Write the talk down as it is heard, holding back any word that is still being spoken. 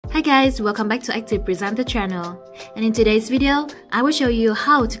Hi guys, welcome back to ActivePresenter channel. And in today's video, I will show you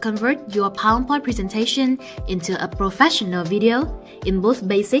how to convert your PowerPoint presentation into a professional video in both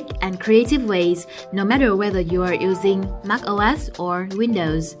basic and creative ways, no matter whether you are using macOS or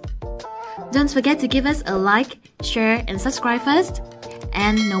Windows. Don't forget to give us a like, share and subscribe first.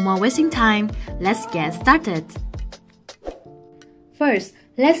 And no more wasting time, let's get started. First,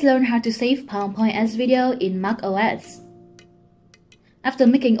 let's learn how to save PowerPoint as video in macOS. After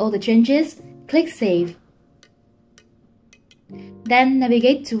making all the changes, click Save. Then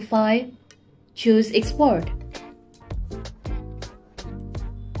navigate to File, choose Export.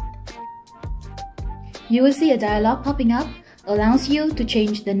 You will see a dialog popping up, allows you to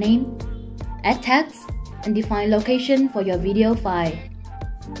change the name, add text, and define location for your video file.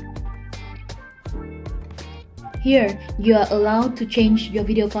 Here, you are allowed to change your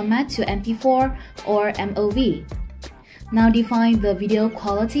video format to MP4 or MOV. Now define the video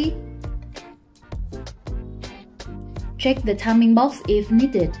quality. Check the timing box if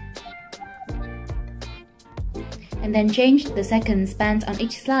needed. And then change the seconds spent on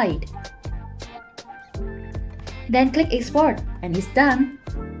each slide. Then click Export and it's done.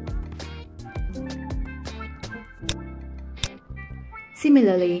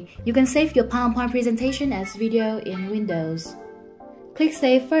 Similarly, you can save your PowerPoint presentation as video in Windows. Click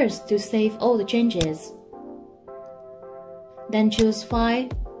Save first to save all the changes. Then choose File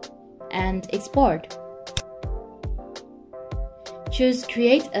and Export. Choose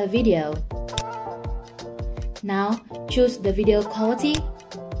Create a Video. Now choose the video quality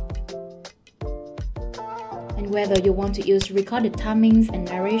and whether you want to use recorded timings and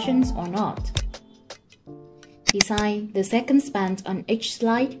narrations or not. Design the seconds spent on each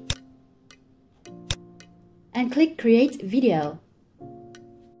slide and click Create Video.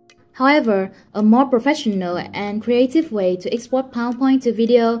 However, a more professional and creative way to export PowerPoint to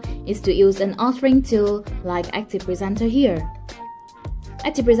video is to use an authoring tool like ActivePresenter here.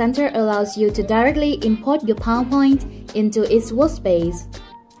 ActivePresenter allows you to directly import your PowerPoint into its workspace.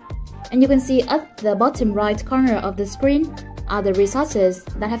 And you can see at the bottom right corner of the screen are the resources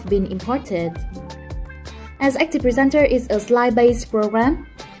that have been imported. As ActivePresenter is a slide-based program,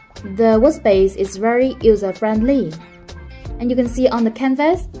 the workspace is very user-friendly. And you can see on the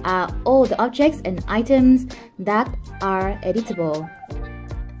canvas are all the objects and items that are editable.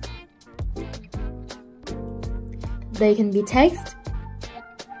 They can be text,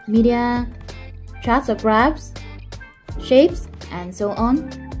 media, charts or graphs, shapes, and so on.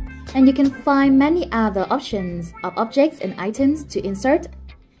 And you can find many other options of objects and items to insert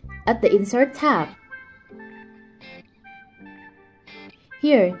at the Insert tab.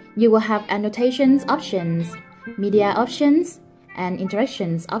 Here, you will have annotations options, media options, and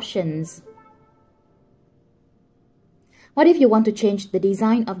interactions options. What if you want to change the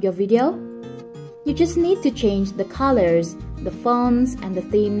design of your video? You just need to change the colors, the fonts, and the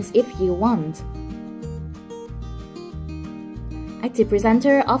themes if you want.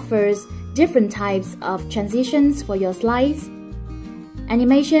 ActivePresenter offers different types of transitions for your slides,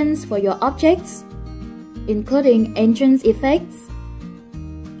 animations for your objects, including entrance effects,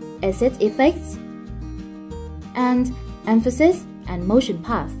 exit effects, and emphasis and motion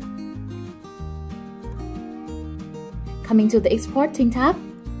path. Coming to the Exporting tab,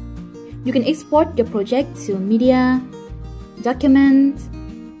 you can export your project to media, document,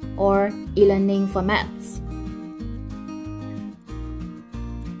 or e-learning formats.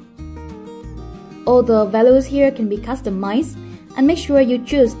 All the values here can be customized, and make sure you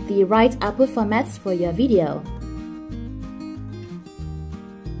choose the right output formats for your video.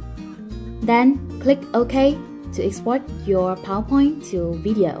 Then click OK to export your PowerPoint to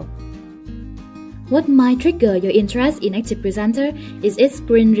video. What might trigger your interest in ActivePresenter is its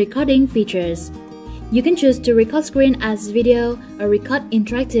screen recording features. You can choose to record screen as video or record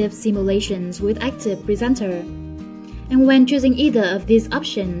interactive simulations with ActivePresenter. And when choosing either of these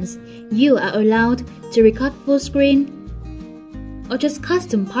options, you are allowed to record full screen or just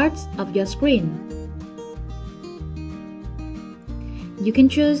custom parts of your screen. You can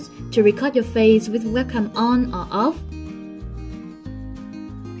choose to record your face with webcam on or off,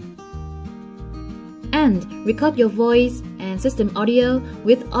 and record your voice and system audio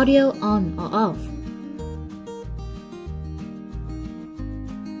with audio on or off.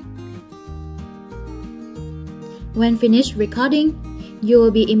 When finished recording, you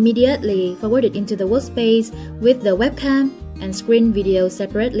will be immediately forwarded into the workspace with the webcam and screen video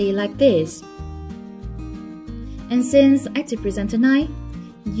separately like this. And since ActivePresenter 9,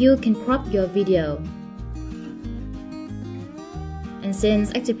 you can crop your video. And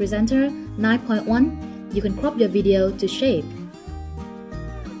since ActivePresenter 9.1, you can crop your video to shape.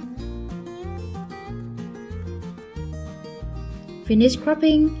 finish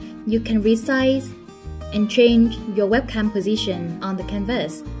cropping, you can resize and change your webcam position on the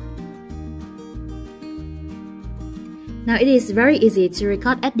canvas. Now it is very easy to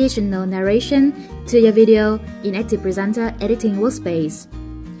record additional narration to your video in ActivePresenter editing workspace.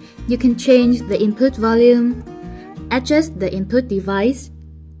 You can change the input volume, adjust the input device,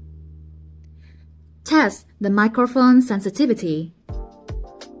 test the microphone sensitivity.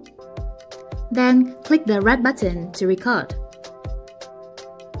 Then click the red button to record.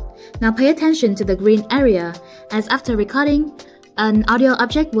 Now pay attention to the green area, as after recording, an audio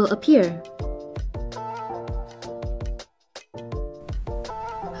object will appear.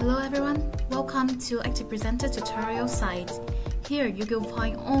 Hello everyone, welcome to ActivePresenter tutorial site. Here you will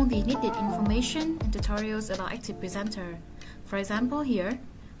find all the needed information and tutorials about ActivePresenter. For example here,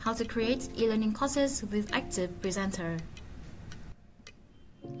 how to create e-learning courses with ActivePresenter.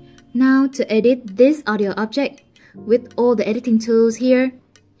 Now to edit this audio object, with all the editing tools here,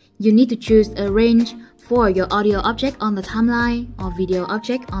 you need to choose a range for your audio object on the timeline or video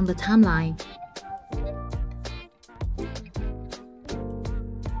object on the timeline.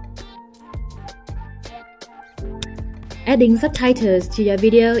 Adding subtitles to your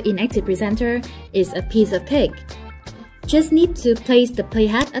video in ActivePresenter is a piece of cake. Just need to place the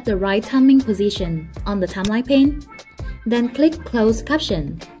playhead at the right timing position on the timeline pane, then click Closed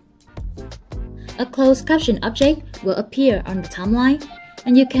Caption. A closed caption object will appear on the timeline,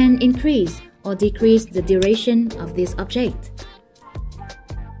 and you can increase or decrease the duration of this object.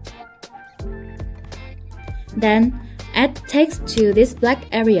 Then, add text to this black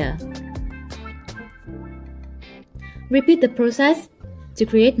area. Repeat the process to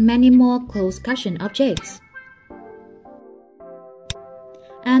create many more closed caption objects.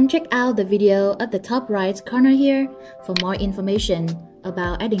 And check out the video at the top right corner here for more information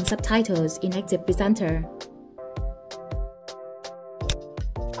about adding subtitles in ActivePresenter.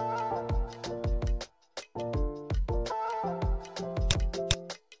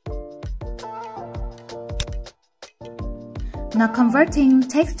 Now converting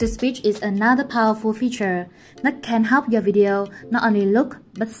text to speech is another powerful feature that can help your video not only look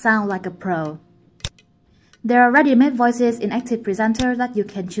but sound like a pro. There are ready-made voices in ActivePresenter that you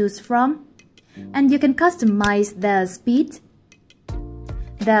can choose from, and you can customize their speed,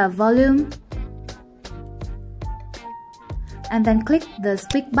 their volume, and then click the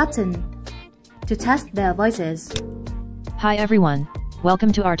speak button to test their voices. Hi everyone,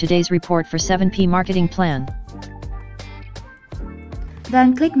 welcome to our today's report for 7P marketing plan.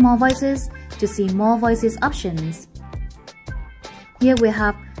 Then click More Voices to see more voices options. Here we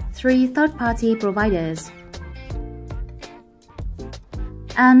have 3 third-party providers,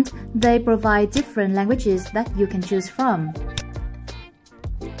 and they provide different languages that you can choose from.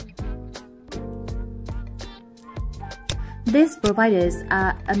 These providers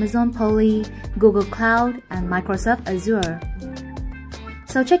are Amazon Poly, Google Cloud, and Microsoft Azure.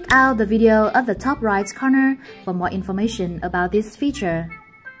 So check out the video at the top right corner for more information about this feature.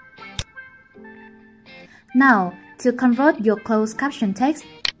 Now, to convert your closed caption text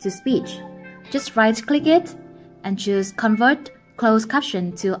to speech, just right-click it and choose Convert Closed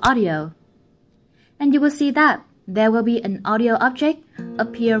Caption to Audio. And you will see that there will be an audio object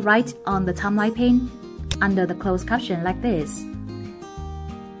appear right on the timeline pane under the closed caption like this.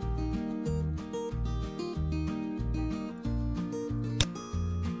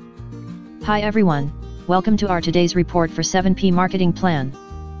 Hi everyone, welcome to our today's report for 7P marketing plan.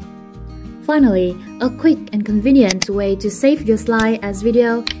 Finally, a quick and convenient way to save your slide as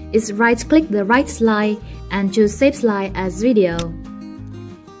video is right-click the right slide and choose Save Slide as Video.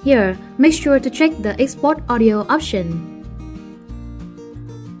 Here, make sure to check the Export Audio option.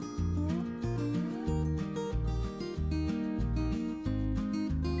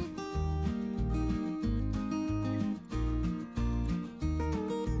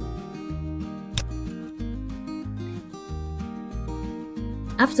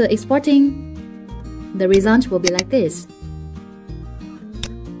 After exporting, the result will be like this.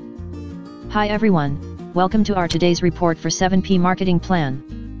 Hi everyone, welcome to our today's report for 7P marketing plan.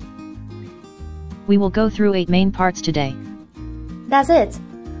 We will go through 8 main parts today. That's it.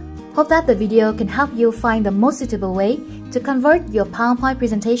 Hope that the video can help you find the most suitable way to convert your PowerPoint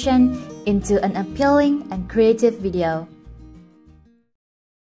presentation into an appealing and creative video.